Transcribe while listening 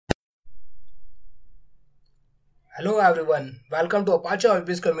Hello everyone, welcome to Apache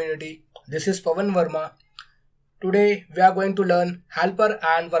OFBiz community. This is Pawan Verma. Today we are going to learn helper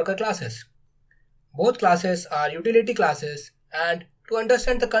and worker classes. Both classes are utility classes, and to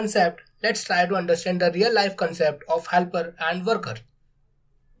understand the concept, let's try to understand the real life concept of helper and worker.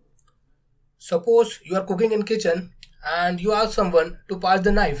 Suppose you are cooking in kitchen and you ask someone to pass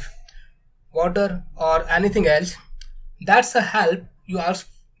the knife, water or anything else. That's a help you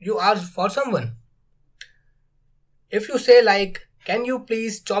ask for someone. If you say like, can you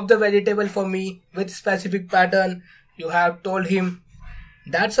please chop the vegetable for me with specific pattern you have told him,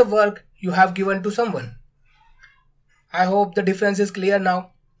 that's a work you have given to someone. I hope the difference is clear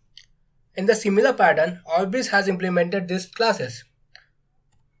now. In the similar pattern, OFBiz has implemented these classes.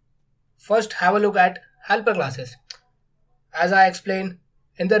 First, have a look at helper classes. As I explained,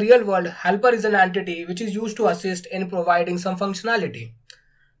 in the real world, helper is an entity which is used to assist in providing some functionality.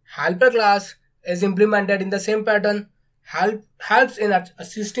 Helper class is implemented in the same pattern, helps in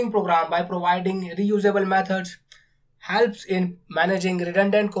assisting program by providing reusable methods, helps in managing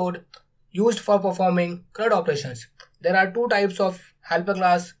redundant code used for performing CRUD operations. There are two types of helper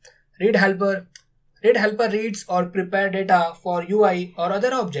class. Read helper. Read helper reads or prepare data for UI or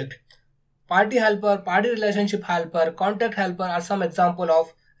other object. Party helper, party relationship helper, contact helper are some example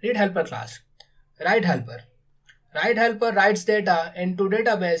of read helper class. Write helper. Write helper writes data into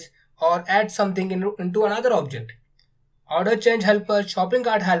database or adds something into another object. Order change helper, shopping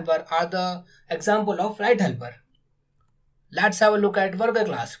cart helper are the example of write helper. Let's have a look at worker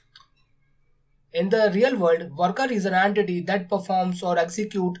class. In the real world, worker is an entity that performs or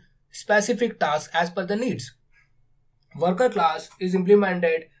executes specific tasks as per the needs. Worker class is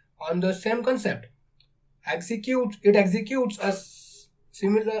implemented on the same concept. It executes a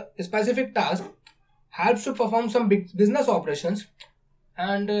specific task, helps to perform some business operations,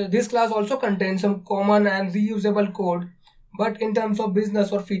 and this class also contains some common and reusable code, but in terms of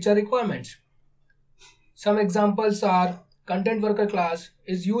business or feature requirements. Some examples are content worker class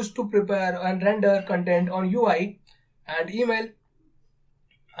is used to prepare and render content on UI and email.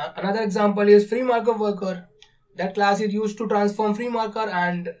 Another example is free marker worker. That class is used to transform free marker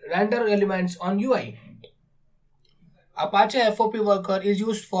and render elements on UI. Apache FOP worker is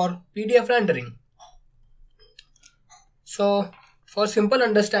used for PDF rendering. So, for simple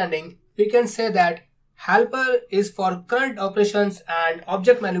understanding, we can say that helper is for current operations and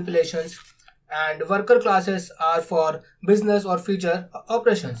object manipulations, and worker classes are for business or feature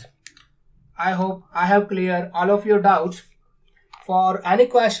operations. I hope I have cleared all of your doubts. For any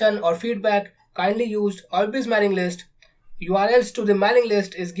question or feedback, kindly use OFBiz mailing list. URLs to the mailing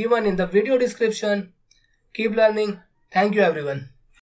list is given in the video description. Keep learning. Thank you everyone.